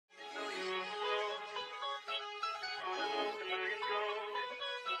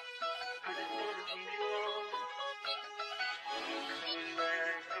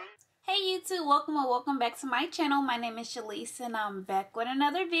welcome back to my channel. My name is Shalise and I'm back with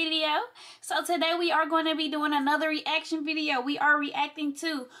another video. So today we are going to be doing another reaction video. We are reacting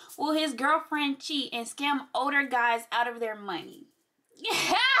to will his girlfriend cheat and scam older guys out of their money.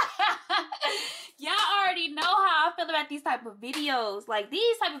 Y'all already know how I feel about these type of videos. Like,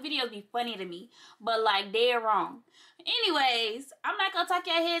 these type of videos be funny to me, but like they're wrong. Anyways, I'm not gonna talk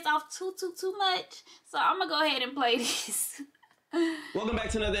your heads off too much, so I'm gonna go ahead and play this. Welcome back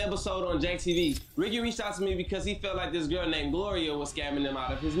to another episode on Jack TV. Ricky reached out to me because he felt like this girl named Gloria was scamming him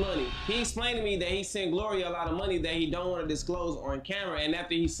out of his money. He explained to me that he sent Gloria a lot of money that he don't want to disclose on camera, and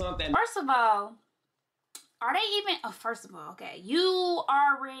after he sent that... First of all, are they even... Oh, first of all, okay, you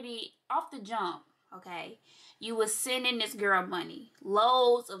already off the jump, okay? You was sending this girl money.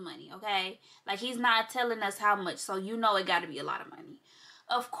 Loads of money, okay? Like, he's not telling us how much, so you know it got to be a lot of money.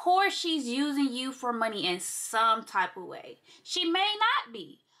 Of course, she's using you for money in some type of way. She may not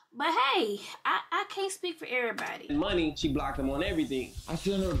be. But hey, I can't speak for everybody. Money, she blocked him on everything. I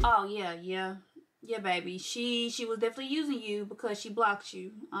feel her. Oh, yeah, baby. She was definitely using you because she blocked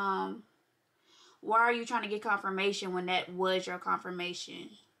you. Why are you trying to get confirmation when that was your confirmation?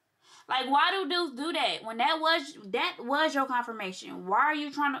 Like, why do dudes do that? When that was your confirmation. Why are you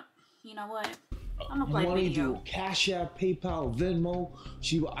trying to... You know what? I'm gonna play money video. through Cash App, PayPal, Venmo.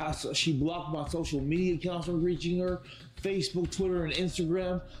 She blocked my social media accounts from reaching her. Facebook, Twitter, and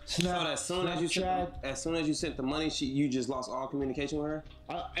Instagram. Snap, so as soon as you sent the money, you just lost all communication with her?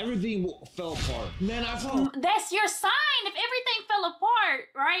 Everything fell apart. Man, I thought... That's your sign. If everything fell apart,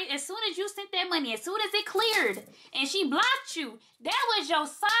 right? As soon as you sent that money, as soon as it cleared, and she blocked you, that was your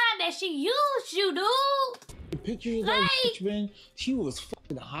sign that she used you, dude. The picture of that bitch, man, she was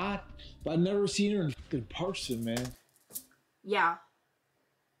fucking hot, but I never seen her in fucking person, man. Yeah.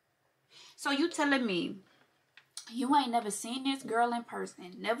 So you telling me you ain't never seen this girl in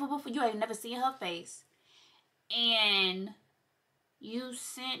person, never before, you ain't never seen her face, and you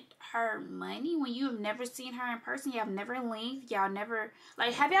sent her money when you have never seen her in person? You have never linked, y'all never,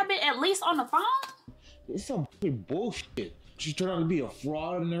 like, have y'all been at least on the phone? It's some fucking bullshit. She turned out to be a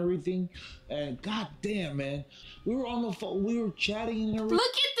fraud and everything, and goddamn, man, we were on the phone, we were chatting and everything. Look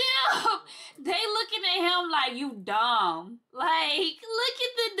at them. They looking at him like, you dumb. Like, look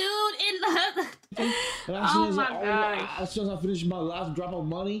at the dude in the... Oh my God. As soon as I finished my last drop of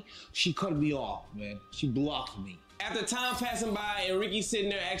money, she cut me off, man. She blocked me. After time passing by and Ricky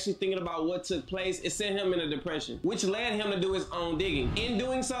sitting there actually thinking about what took place, it sent him in a depression, which led him to do his own digging. In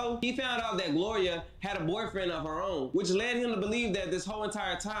doing so, he found out that Gloria had a boyfriend of her own, which led him to believe that this whole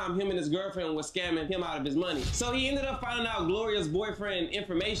entire time, him and his girlfriend was scamming him out of his money. So he ended up finding out Gloria's boyfriend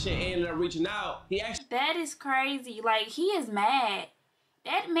information and ended up reaching out. That is crazy. Like, he is mad.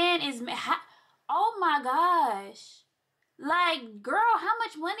 That man is mad. Oh my gosh. Like, girl, how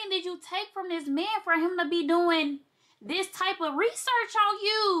much money did you take from this man for him to be doing this type of research on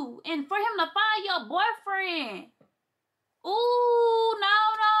you and for him to find your boyfriend? Ooh, no.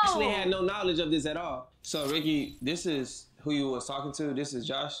 Actually had no knowledge of this at all. So Ricky, this is who you was talking to. This is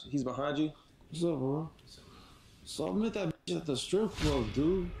Josh. He's behind you. What's up, bro? So I met that bitch at the strip club,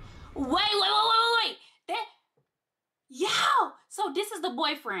 dude. Wait. Yo, so this is the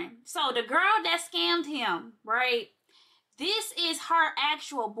boyfriend. So the girl that scammed him, right? This is her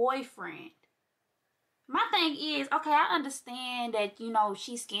actual boyfriend. My thing is, okay, I understand that, you know,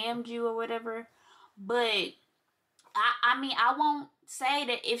 she scammed you or whatever, but I mean, I won't say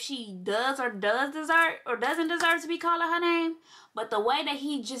that if she does or doesn't deserve to be calling her name, but the way that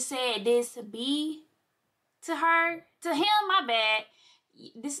he just said this be to her, to him, my bad,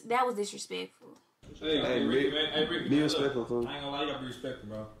 that was disrespectful. Hey, Ricky, man. Hey, Ricky, be respectful, fool. I ain't gonna lie, you gotta be respectful,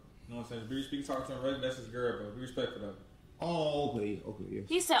 bro. You know what I'm saying? Be respectful, talk to him, right? That's his girl, bro. Be respectful, though. Oh, okay, yeah.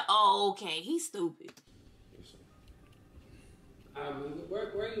 He said, oh, okay, he's stupid.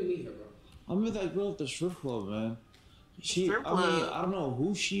 Where you meet her, bro? I met that girl at the strip club, man. Strip club. I mean, I don't know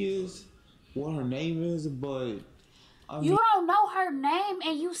who she is, what her name is, but you don't know her name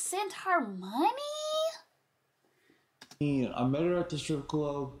and you sent her money? I met her at the strip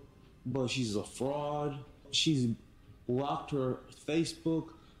club, but she's a fraud. She's blocked her Facebook,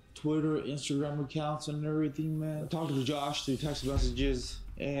 Twitter, Instagram accounts and everything, man. I talked to Josh through text messages,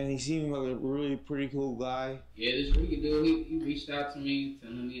 and he seemed like a really pretty cool guy. Yeah, this Ricky dude, he reached out to me,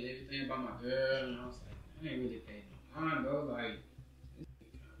 telling me everything about my girl, and I was like, I ain't really paid no mind, bro. Like, this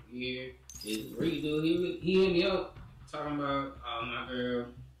kind of weird. This Ricky dude, he hit me up, talking about, oh, my girl,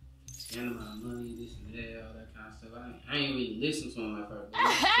 scamming my money, this and that, all that kind of stuff. I ain't really listened to him at first, but he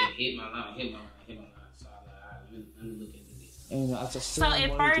said, hit my line. So I was like, all right, let me look into this. And I just so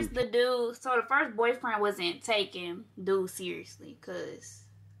at first the first boyfriend wasn't taking dude seriously, cause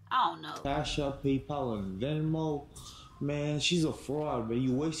I don't know. Cash App, PayPal, and Venmo. Man, she's a fraud, man.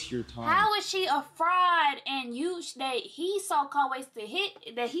 You waste your time. How is she a fraud and he so-called wasted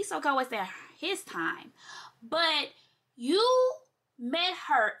his time? But you met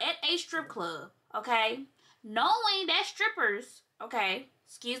her at a strip club, okay? Knowing that strippers, okay,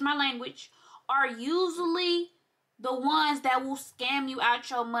 excuse my language, are usually the ones that will scam you out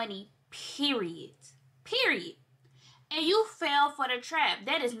your money, period. Period. And you fell for the trap.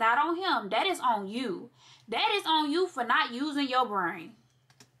 That is not on him. That is on you. That is on you for not using your brain.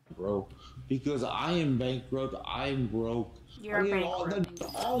 Bro, because I am bankrupt. I am broke. You're bankrupt.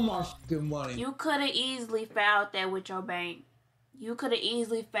 All my fucking money. You could have easily filed that with your bank. You could have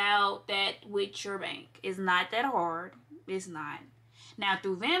easily filed that with your bank. It's not that hard. It's not. Now,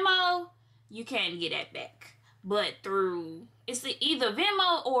 through Venmo, you can't get that back. But through, it's either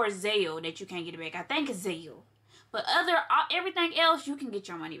Venmo or Zelle that you can't get it back. I think it's Zelle. But everything else, you can get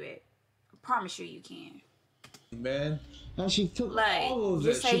your money back. I promise you can. Man, and she took Like, all of it.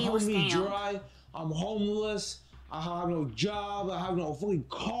 just say She you was hung me scammed. dry. I'm homeless. I have no job. I have no fucking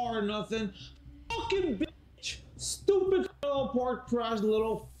car, nothing. Fucking bitch. Stupid little park crash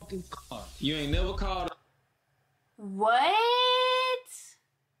little fucking car. You ain't never called. What?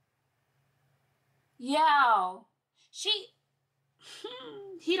 Yo.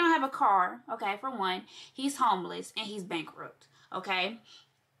 He don't have a car, okay, for one. He's homeless and he's bankrupt, okay?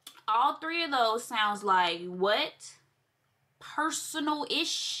 All three of those sounds like what? Personal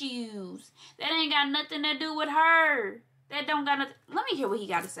issues. That ain't got nothing to do with her. That don't got nothing. Let me hear what he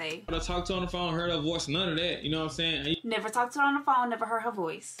got to say. I talked to her on the phone, heard her voice, none of that. You know what I'm saying? Never talked to her on the phone, never heard her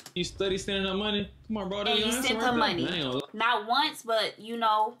voice. You study sending her money? Come on, bro. And you sent her money. Not once, but,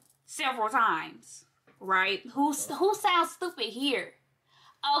 several times. Right? Who sounds stupid here?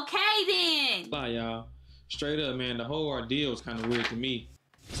 Okay, then. Bye, y'all. Straight up, man, the whole ordeal was kind of weird to me.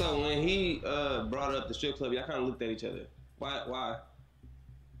 So when he brought up the strip club, y'all kind of looked at each other. Why?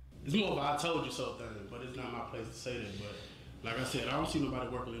 It's more of a I told you so thing, but it's not my place to say that. But like I said, I don't see nobody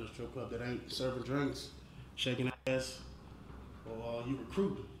working in a strip club that ain't serving drinks, shaking ass, or you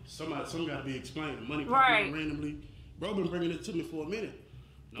recruiting. Some got to be explained. The money Right. coming in randomly. Bro been bringing it to me for a minute.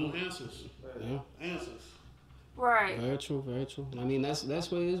 No answers. Yeah. Answers. Right. Very true, very true. I mean, that's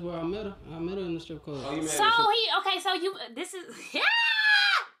where it is where I met her. I met her in the strip club. Oh, you mad So at this is,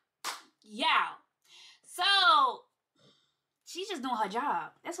 yeah. So she's just doing her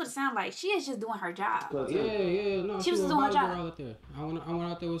job. That's what it sounds like. She is just doing her job. Yeah, no. She was doing her job. Out there. I went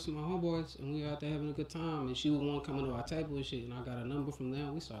out there with some of my homeboys, and we were out there having a good time. And she was one coming to our table and shit. And I got a number from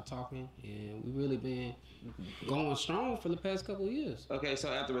them. We started talking, and we really been going strong for the past couple of years. Okay, so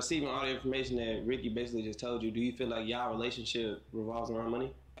after receiving all the information that Ricky basically just told you, do you feel like y'all relationship revolves around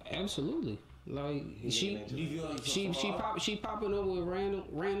money? Absolutely. Like she popping up with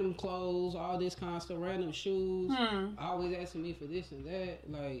random clothes, all this kind of stuff, random shoes, always asking me for this and that.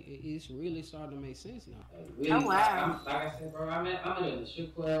 Like it's really starting to make sense now. Really, Oh, wow. Like I said, bro, I'm in the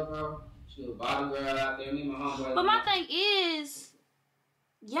strip club, bro. She was a body girl out there. Me and my homeboy. But my thing is,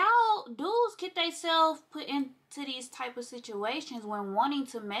 y'all dudes get themselves put into these type of situations when wanting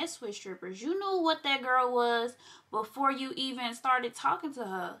to mess with strippers. You knew what that girl was before you even started talking to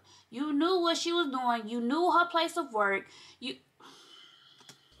her. You knew what she was doing. You knew her place of work. She's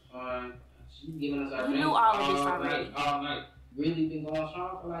giving us our You drinks knew all of this already. all night. Really been going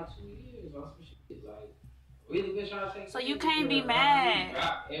strong for like 2 years or some shit. Like really been trying to take. So you can't care be of her. mad.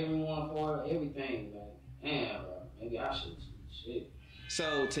 Got everyone for her, everything. Like damn, bro. Maybe I should shit.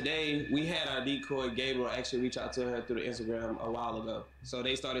 So today we had our decoy Gabriel actually reach out to her through the Instagram a while ago. So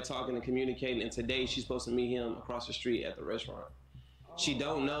they started talking and communicating, and today she's supposed to meet him across the street at the restaurant. She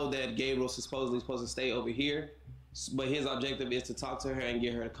don't know that Gabriel's supposed to stay over here, but his objective is to talk to her and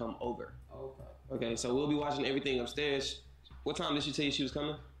get her to come over. Okay, so we'll be watching everything upstairs. What time did she tell you she was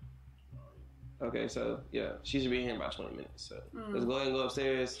coming? Okay, so yeah, she should be here in about 20 minutes. So let's go ahead and go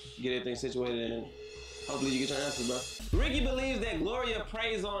upstairs, get everything situated, and hopefully you get your answer, bro. Ricky believes that Gloria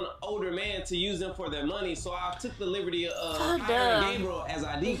preys on older men to use them for their money, so I took the liberty of hiring Gabriel as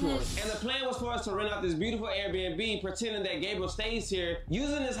our decoy. And the plan was for us to rent out this beautiful Airbnb, pretending that Gabriel stays here,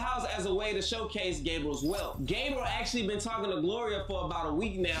 using this house as a way to showcase Gabriel's wealth. Gabriel actually been talking to Gloria for about a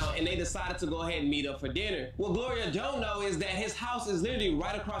week now, and they decided to go ahead and meet up for dinner. What Gloria don't know is that his house is literally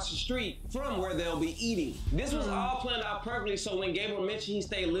right across the street from where they'll be eating. This was all planned out perfectly, so when Gabriel mentioned he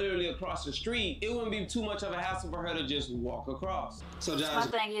stayed literally across the street, it wouldn't be too much of a hassle for her to just walk across. So My Josh,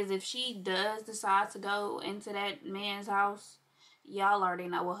 thing is, if she does decide to go into that man's house, y'all already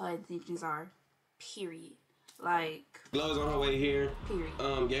know what her intentions are. Period. Like, Gloria's on her way here. period.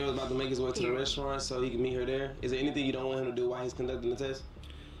 Gabriel's about to make his way to the restaurant so he can meet her there. Is there anything you don't want him to do while he's conducting the test?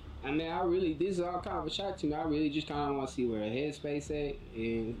 I mean, this is all kind of a shock to me. I really just kind of want to see where her headspace at,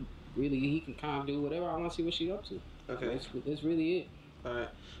 and really he can kind of do whatever I want to see what she up to. Okay. That's really it. All right.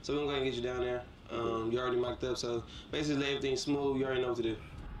 So we're going to get you down there. You already mic'd up, so basically everything's smooth. You already know what to do.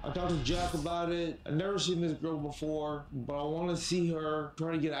 I talked to Jack about it. I've never seen this girl before, but I want to see her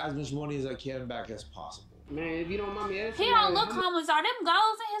try to get as much money as I can back as possible. Man, if you don't mind me asking, He don't look homeless. Are them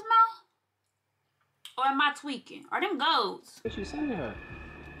goals in his mouth? Or am I tweaking? Are them goals? what you sending her?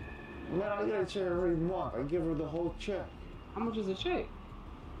 Man, I get a check every month. I give her the whole check. How much is a check?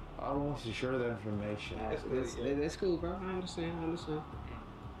 I don't want you to share that information. That's cool, bro. I understand.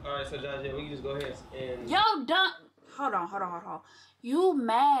 All right, so Josh, we can just go ahead and... Yo, done. Hold on. You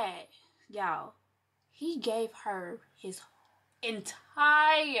mad, y'all. He gave her his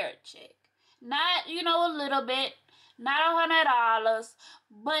entire check. Not, a little bit. Not $100.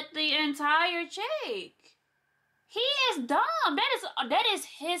 But the entire check. He is dumb. That is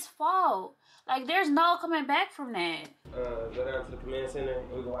his fault. Like, there's no coming back from that. Go down to the command center and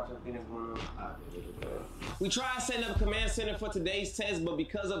we can watch everything that's going on. We tried setting up a command center for today's test, but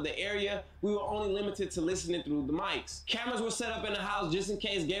because of the area, we were only limited to listening through the mics. Cameras were set up in the house just in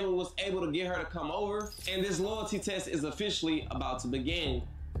case Gabriel was able to get her to come over, and this loyalty test is officially about to begin.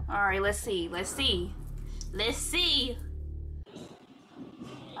 All right, let's see.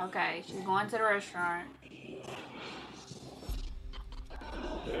 Okay, she's going to the restaurant.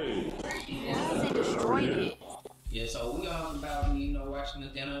 Yeah, they destroyed it. Yeah, so we all about me, watching the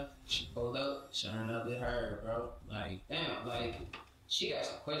dinner. She pulled up, showing up at her, bro. Like, damn, she got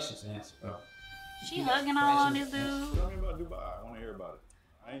some questions to answer, bro. She hugging on this dude. Tell me about Dubai. I want to hear about it.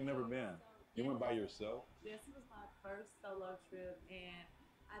 I ain't never been. You went by yourself? This was my first solo trip, and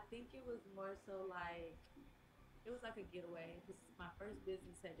I think it was more so like, it was like a getaway. This is my first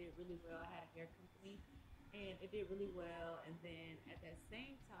business that did really well. I had a hair company, and it did really well. And then at that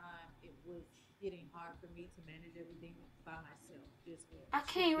same time, it was getting hard for me to manage everything by myself. I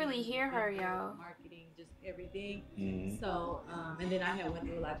can't really hear her, y'all. Marketing, just everything. So, and then I had went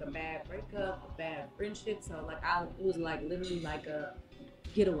through like a bad breakup, a bad friendship. So like it was like literally like a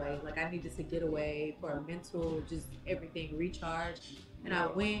getaway. Like I needed to get away for a mental, just everything, recharge. And I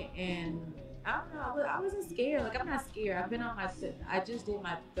went, and I don't know, I wasn't scared. Like I'm not scared. I've been on I just did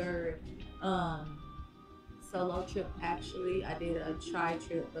my third solo trip. Actually, I did a tri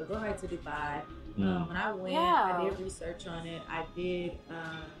trip, but go right to Dubai. When I went, I did research on it. I did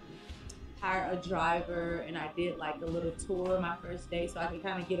hire a driver, and I did like a little tour my first day, so I could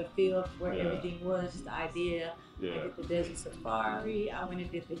kind of get a feel for where everything was, just the idea. I did the desert safari. I went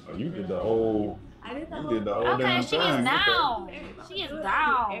and did the. Oh, you did the whole. I did the you whole. Did the whole Okay, damn she thing. is down. Okay. She is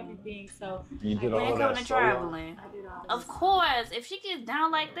down. Everything. So You did When all it that comes to solo? traveling. I did all Of course, if she gets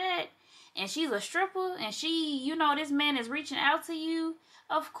down like that, and she's a stripper, and she, this man is reaching out to you,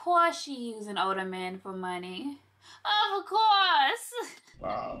 of course she using older men for money. Of course.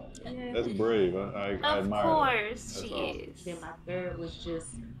 Wow. Yeah. That's brave. I Of admire that. course That's she awesome. is. Then my third was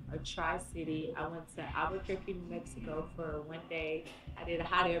just a tri-city. I went to Albuquerque, New Mexico for one day. I did a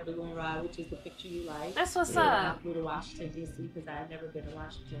hot air balloon ride, which is the picture you like. That's what's I up. flew to Washington, D.C. because I had never been to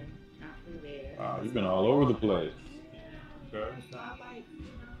Washington. I flew there. Wow, you've been all over the place. Okay. So I like,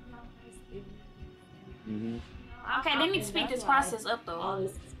 Okay, they need to speed this process up though. all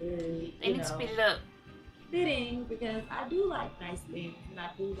this is very, They need to speed it up. fitting because I do like nice things, and I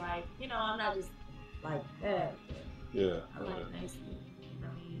do like, I'm not just like that. Yeah. I like nice things.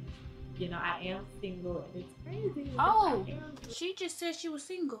 I mean, I am single, and it's crazy. Oh, I am she just said she was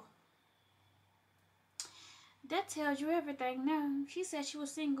single. That tells you everything now. She said she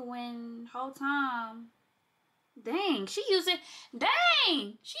was single when whole time. Dang, she using all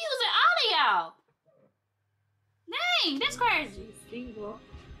of y'all. Dang, that's crazy. single.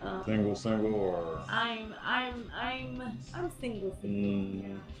 Single, or. I'm single. Mm,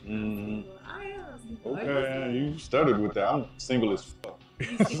 Yeah, I'm mm. single. I am single. Okay, you stuttered with that. I'm single as fuck.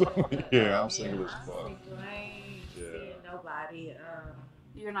 Yeah, I'm single as I'm fuck. single. I ain't seeing nobody.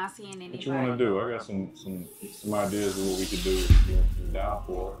 You're not seeing anybody. What you want to do? I got some ideas of what we could do. Down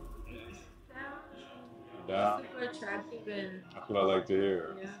for it. Down. Super attractive and That's what I like to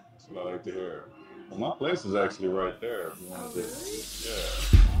hear. yeah. That's what I like to hear. Well, my place is actually right there. If you want to,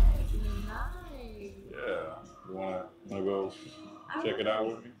 Nice. yeah. You want to go check it out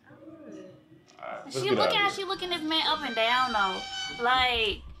with me? All right, let's She get look out at how of she here. looking this man up and down though.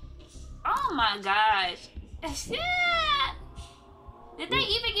 Like, oh my gosh. Yeah. Did they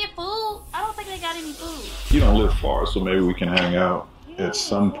even get food? I don't think they got any food. You don't live far, so maybe we can hang out at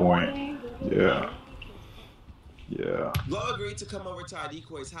some point. Yeah. Yeah. Glow agreed to come over to our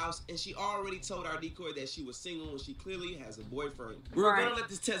decoy's house, and she already told our decoy that she was single when she clearly has a boyfriend. We were gonna let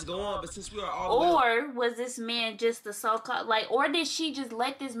this test go on, but since we are all the way Or was this man just the so-called or did she just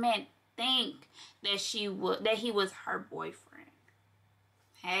let this man think that he was her boyfriend?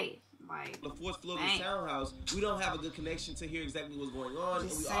 Hey, like the fourth floor of the townhouse, we don't have a good connection to hear exactly what's going on, and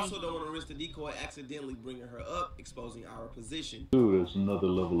we also don't want to risk the decoy accidentally bringing her up, exposing our position. Dude, there's another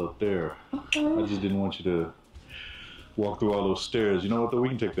level up there. I just didn't want you to walk through all those stairs. You know what, though? We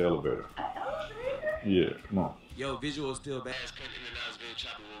can take the elevator. Yeah, come on. Yo, visual still bad. It's coming in and out. It's very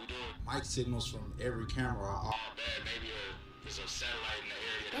choppy. What we doing? Mic signals from every camera are all bad. Maybe there's a satellite in the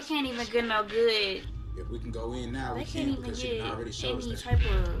area. They can't even get no good. If we can go in now, They we can't can even because she get can already show us any that. type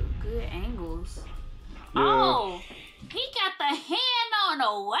of good angles. Yeah. Oh, he got the hand on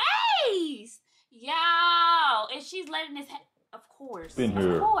the waist. Yo, and she's letting this of course. Been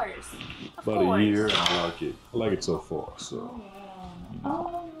here Of course. about a year, and I like it. I like it so far, so.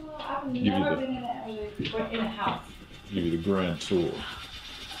 I've Give you never the- been in a house. Give you the grand tour.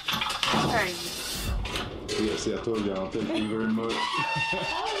 Hey. Yeah, see, I told you I don't thank you very much.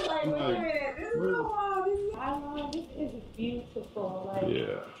 I was like, wait a minute, this is so wild. This is beautiful. Like, Yeah.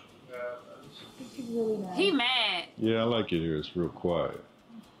 this is really nice. He mad. Yeah, I like it here. It's real quiet.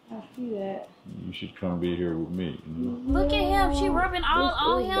 I see that. You should come be here with me, you know? Look at him. She rubbing all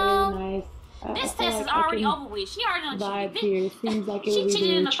on him. Very nice. This test is already over with. She already done Vibe cheated. here. It seems like it She would be cheated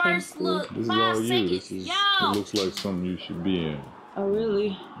in very the first tranquil. look This is 5 all you. seconds. This is, it Yo, looks like something you should be in. Oh,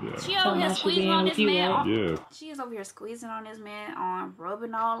 really? Yeah. she over here I should be squeezing in on with this you, man. right? Yeah. She is over here squeezing on this man arm,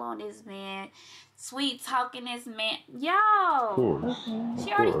 rubbing all on this man, sweet talking this man. Of Yo, course. she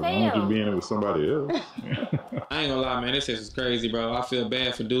Of already course. I want you failed. being it with somebody else. I ain't gonna lie, man. This shit is crazy, bro. I feel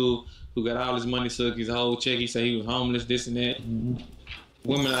bad for dude who got all his money took, his whole check. He said he was homeless, this and that.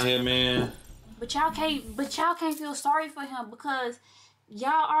 Women out here, man. But y'all can't feel sorry for him because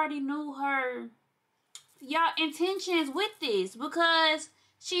y'all already knew y'all intentions with this because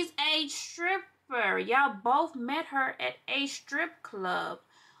she's a stripper. Y'all both met her at a strip club.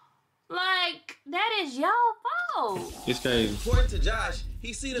 Like, that is y'all fault. It's crazy. According to Josh,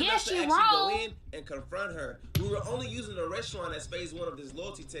 he seen enough Yes, to you actually go wrong. in and confront her. We were only using the restaurant as phase 1 of this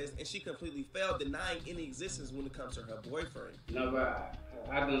loyalty test, and she completely failed, denying any existence when it comes to her boyfriend. No, but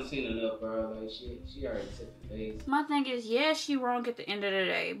I done seen enough, bro. Like she already took the face. My thing is, yeah, she wrong at the end of the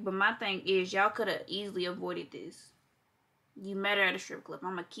day. But my thing is, y'all could have easily avoided this. You met her at a strip club.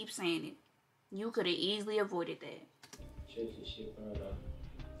 I'm going to keep saying it. You could have easily avoided that. Check this shit, bro.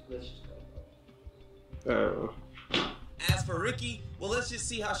 Let's just go. As for Ricky, well, let's just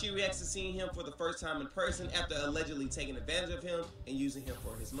see how she reacts to seeing him for the first time in person after allegedly taking advantage of him and using him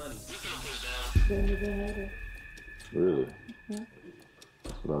for his money. Really?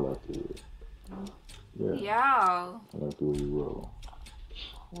 That's what I like to hear. Yeah. Y'all. I like the way you roll.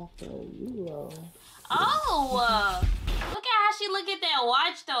 Oh, look at how she look at that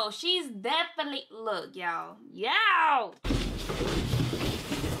watch though. She's definitely look, y'all. Y'all.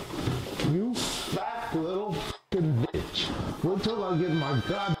 You fat little f***ing bitch. Wait till I get my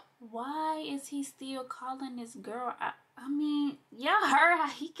god. Why is he still calling this girl? I mean, y'all heard how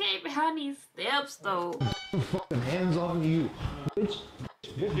he came behind these steps though. Fucking hands on you, bitch.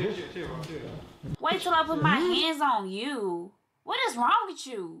 Wait till I put my hands on you. What is wrong with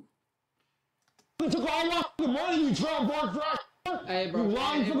you? You took all my fucking money, you Trump bar trash. Hey, bro. You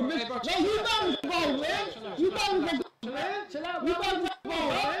lying for the bitch. bro, No, you better go, man. You better go, man. Chill out, you better go,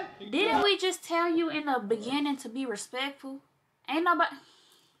 man. Didn't we just tell you in the beginning to be respectful? Ain't nobody.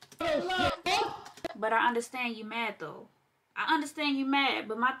 But I understand you mad though. I understand you mad,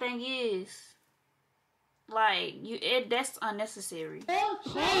 but my thing is, like, that's unnecessary.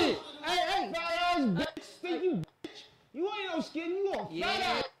 Shit. Hey, fat ass bitch. Think you bitch. You ain't no skin. You a fat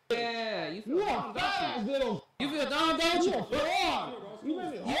ass. Yeah, you feel You a dumb, fat don't ass little. you? You feel dumb, don't You you? a fraud. You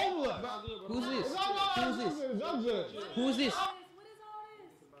made me homeless. Who's this? Who's this? I'm good. Who's this?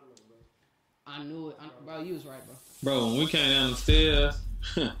 I knew it. Bro, you was right, bro. Bro, when we came down the stairs,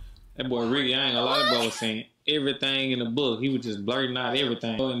 that boy Ricky, I ain't gonna lie, that boy was saying everything in the book. He was just blurting out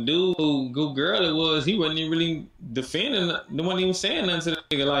everything. And dude, who girl it was, he wasn't even really defending, the one even saying nothing to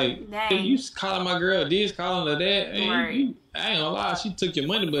the nigga. Like, Dang. hey, you calling my girl this, calling her that. And Right. I ain't gonna lie, she took your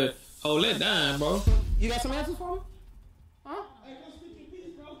money, but hold that down, bro. You got some answers for me? Huh?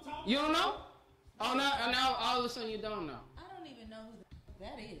 You don't know? Oh, now all of a sudden you don't know. I don't even know who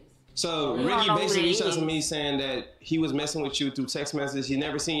that is. So You don't Ricky know basically who reached that out to is. me saying that he was messing with you through text message. He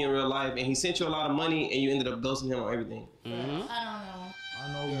never seen you in real life, and he sent you a lot of money, and you ended up ghosting him on everything. I don't know.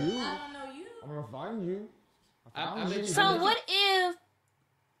 I know you. I don't know you. I'm gonna find you. I bet you. So what if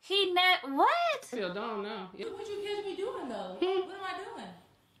What? I feel dumb now. Yeah. What you catch me doing though? What am I doing?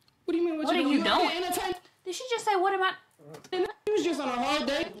 What do you mean? What are you doing? Entertain. Did she just say, what am I? You was just on a hard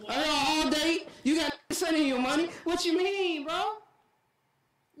date. All day. You got sending your money. What you mean, bro?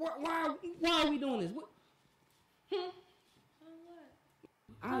 Why are we doing this? What?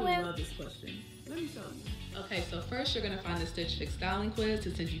 I love this question. Let me tell you. Okay, so first you're gonna find the Stitch Fix styling quiz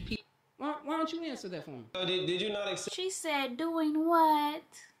to send you people. Why don't you answer that for me? So did you not accept? She said, doing what?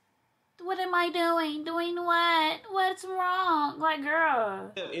 What am I doing? Doing what? What's wrong? Like,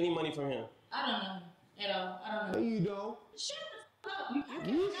 girl. Any money from him? I don't know at all. I don't know. No, you don't. Shut the fuck up.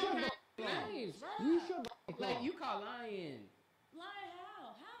 You shut the Names, bro. You shut the Like you call lying. Lie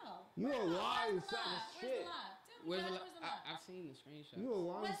how? You a lying Where's sack the lie? of shit. Where's the Where's li- the lie? I've seen the screenshots. You a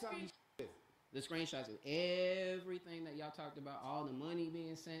lying What sack of screen- shit. The screenshots of everything that y'all talked about, all the money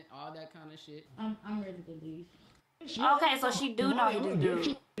being sent, all that kind of shit. I'm ready to leave. Okay, so she do know who this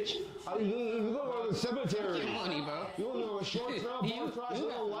dude. You go to the cemetery. Your money, bro. You don't know a short term You- contract. you You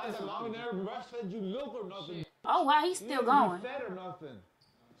got don't like some that long money. never breastfed you milk or nothing. Oh, wow, he's You still ain't going. fed or nothing.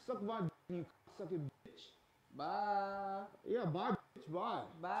 Suck my dick, you sucking bitch. Bye. Yeah, bye, bitch. Bye.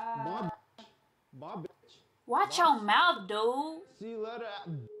 Bye. Bye. Bye, bitch. Watch your mouth, dude. See you later,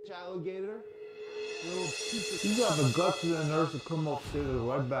 bitch alligator. Little piece of- You got the guts of the nerves to come upstairs and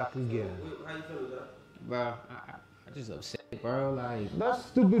right back again. How you feeling, that? Bro, I just upset, bro. Like, That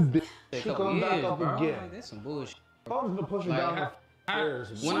stupid bitch. a She couple come back years, up bro. again. Like, that's some bullshit. I was gonna push her Like, down how- the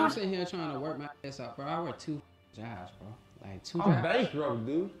stairs. When I'm sitting here trying to work my ass out, bro, I work 2 jobs, bro. Like 2 I'm jobs. bankrupt,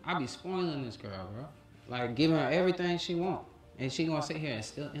 dude. I be spoiling this girl, bro. Like giving her everything she want. And she gonna sit here and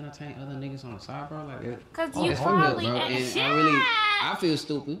still entertain other niggas on the side, bro. Like, Cause oh, you it's fucked up, probably bro. ain't And shit. I feel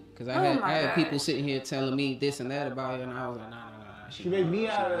stupid because Oh I my had God. people sitting here telling me this and that about it, and I was like, nah. She made me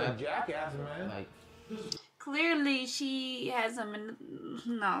out of a like, jackass, man. like, Clearly, she has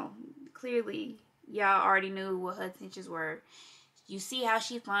no. Clearly, y'all already knew what her intentions were. You see how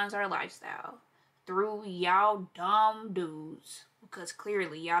she funds her lifestyle through y'all dumb dudes. Because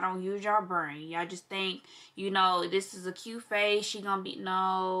clearly, y'all don't use your brain. Y'all just think, this is a cute face. She gonna be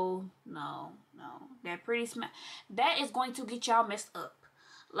no. That pretty that is going to get y'all messed up.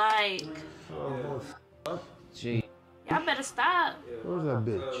 Like, gee. y'all better stop. Where's that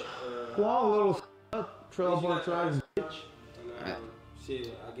bitch? Come on, little trailblazer tracks, bitch.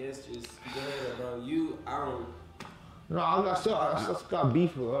 Shit, I guess just go ahead, bro. No, I still got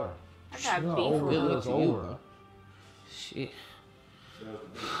beef with her. I got No, beef over with Good her. luck It's to you, over. bro. Shit.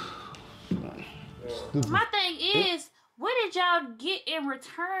 My thing is, what did y'all get in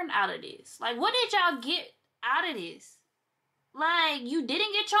return out of this? Like, what did y'all get out of this? Like, you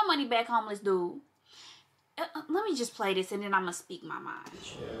didn't get your money back, homeless dude. Let me just play this and then I'm gonna speak my mind.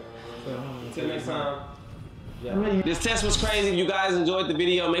 Until next time. This test was crazy. If you guys enjoyed the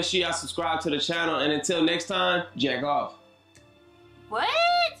video, make sure y'all subscribe to the channel. And until next time, jack off. What?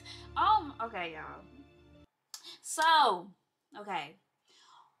 Okay, y'all. So, okay.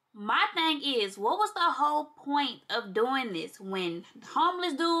 My thing is, what was the whole point of doing this when the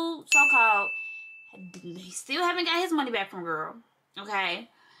homeless dude, so-called, he still haven't got his money back from girl, okay?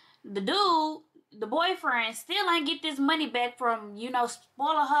 The dude, the boyfriend, still ain't get this money back from,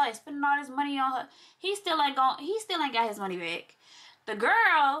 spoiling her and spending all this money on her. He still ain't got his money back. The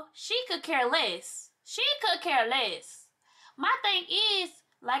girl, she could care less. My thing is,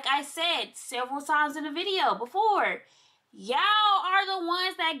 like I said several times in the video before, y'all are the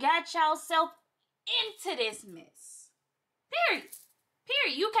ones that got y'allself into this mess.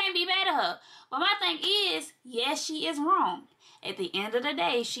 Period. You can't be mad at her. But my thing is, yes, she is wrong. At the end of the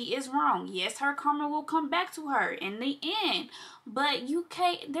day, she is wrong. Yes, her karma will come back to her in the end. But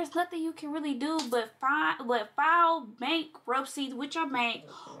there's nothing you can really do but file bankruptcy with your bank,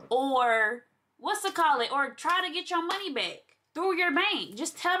 or or try to get your money back through your bank.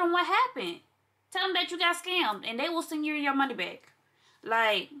 Just tell them what happened. Tell them that you got scammed and they will send you your money back.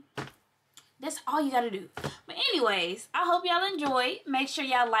 Like, that's all you gotta do. But anyways, I hope y'all enjoyed. Make sure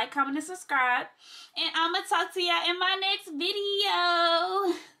y'all like, comment, and subscribe. And I'm gonna talk to y'all in my next video.